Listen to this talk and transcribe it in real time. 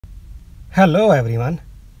Hello everyone,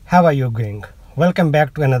 how are you going? Welcome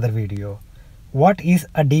back to another video. What is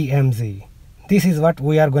a DMZ? This is what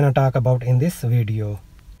we are going to talk about in this video.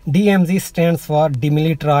 DMZ stands for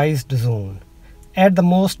Demilitarized Zone. At the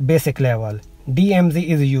most basic level, DMZ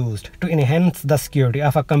is used to enhance the security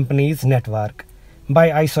of a company's network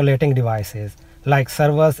by isolating devices like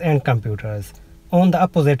servers and computers on the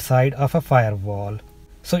opposite side of a firewall.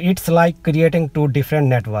 So it's like creating two different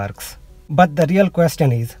networks. But the real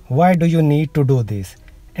question is, why do you need to do this?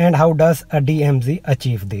 And how does a DMZ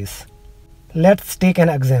achieve this? Let's take an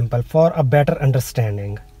example for a better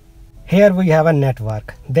understanding. Here we have a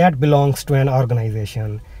network that belongs to an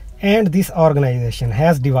organization, and this organization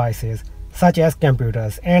has devices such as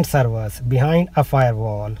computers and servers behind a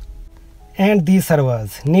firewall. And these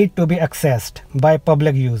servers need to be accessed by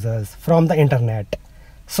public users from the internet,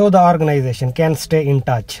 so the organization can stay in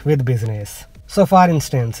touch with business. So for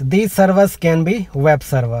instance, these servers can be web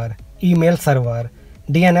server, email server,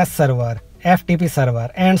 DNS server, FTP server,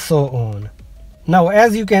 and so on. Now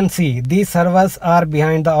as you can see, these servers are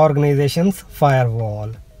behind the organization's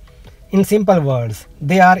firewall. In simple words,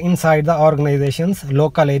 they are inside the organization's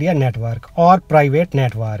local area network or private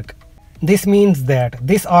network. This means that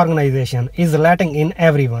this organization is letting in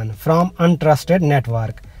everyone from untrusted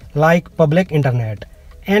network like public internet,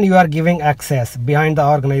 and you are giving access behind the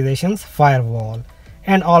organization's firewall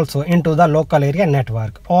and also into the local area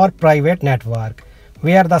network or private network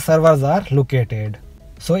where the servers are located.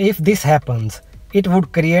 So if this happens, it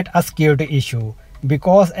would create a security issue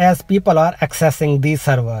because as people are accessing these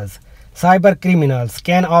servers, cyber criminals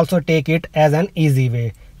can also take it as an easy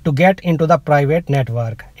way to get into the private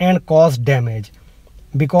network and cause damage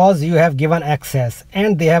because you have given access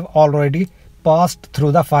and they have already passed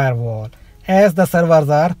through the firewall, as the servers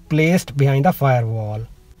are placed behind the firewall.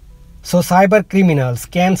 So cyber criminals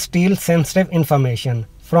can steal sensitive information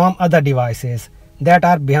from other devices that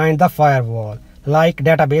are behind the firewall, like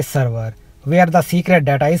database server where the secret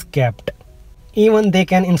data is kept. Even they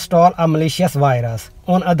can install a malicious virus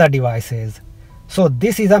on other devices. So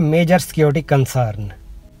this is a major security concern.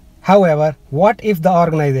 However, what if the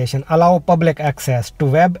organization allow public access to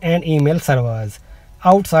web and email servers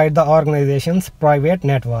outside the organization's private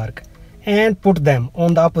network and put them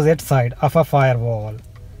on the opposite side of a firewall?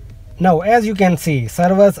 Now as you can see,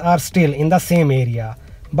 servers are still in the same area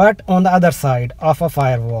but on the other side of a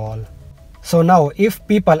firewall. So now if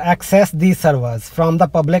people access these servers from the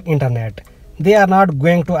public internet, they are not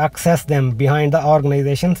going to access them behind the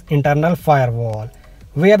organization's internal firewall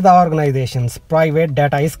where the organization's private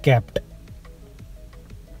data is kept.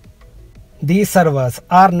 These servers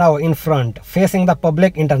are now in front facing the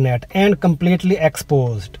public internet and completely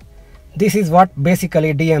exposed. This is what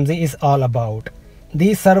basically DMZ is all about.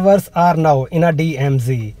 These servers are now in a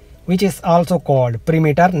DMZ, which is also called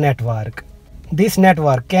perimeter network. This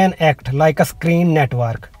network can act like a screen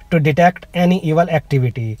network to detect any evil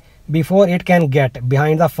activity before it can get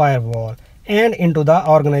behind the firewall and into the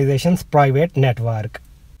organization's private network.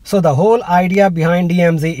 So the whole idea behind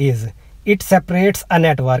DMZ is it separates a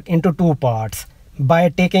network into two parts by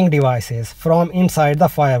taking devices from inside the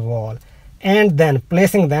firewall and then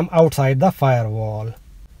placing them outside the firewall.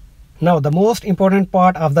 Now the most important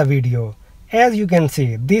part of the video, as you can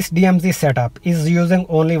see, this DMZ setup is using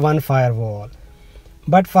only one firewall.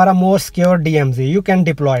 But for a more secure DMZ, you can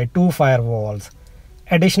deploy two firewalls.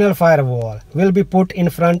 Additional firewall will be put in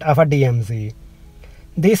front of a DMZ.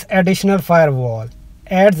 This additional firewall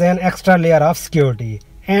adds an extra layer of security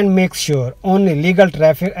and makes sure only legal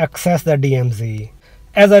traffic access the DMZ.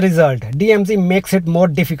 As a result, DMZ makes it more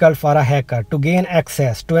difficult for a hacker to gain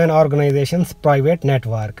access to an organization's private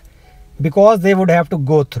network because they would have to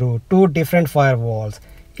go through two different firewalls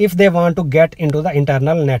if they want to get into the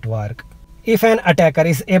internal network. If an attacker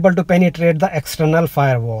is able to penetrate the external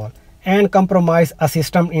firewall and compromise a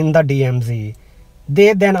system in the DMZ,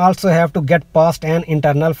 they then also have to get past an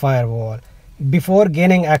internal firewall before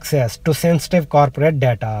gaining access to sensitive corporate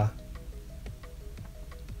data.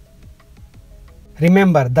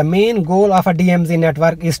 Remember, the main goal of a DMZ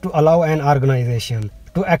network is to allow an organization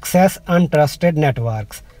to access untrusted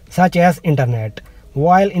networks such as internet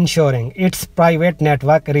while ensuring its private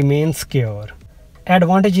network remains secure.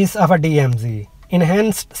 Advantages of a DMZ: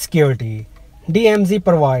 enhanced security. DMZ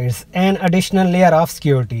provides an additional layer of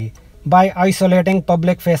security by isolating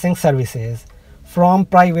public-facing services from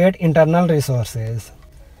private internal resources.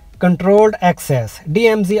 Controlled access.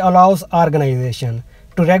 DMZ allows organizations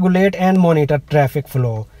to regulate and monitor traffic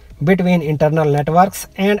flow between internal networks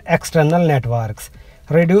and external networks,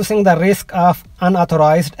 reducing the risk of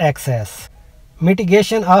unauthorized access.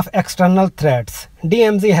 Mitigation of external threats.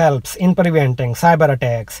 DMZ helps in preventing cyber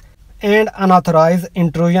attacks and unauthorized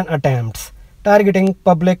intrusion attempts targeting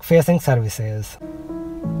public-facing services.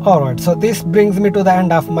 Alright, so this brings me to the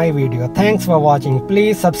end of my video. Thanks for watching.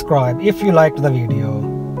 Please subscribe if you liked the video.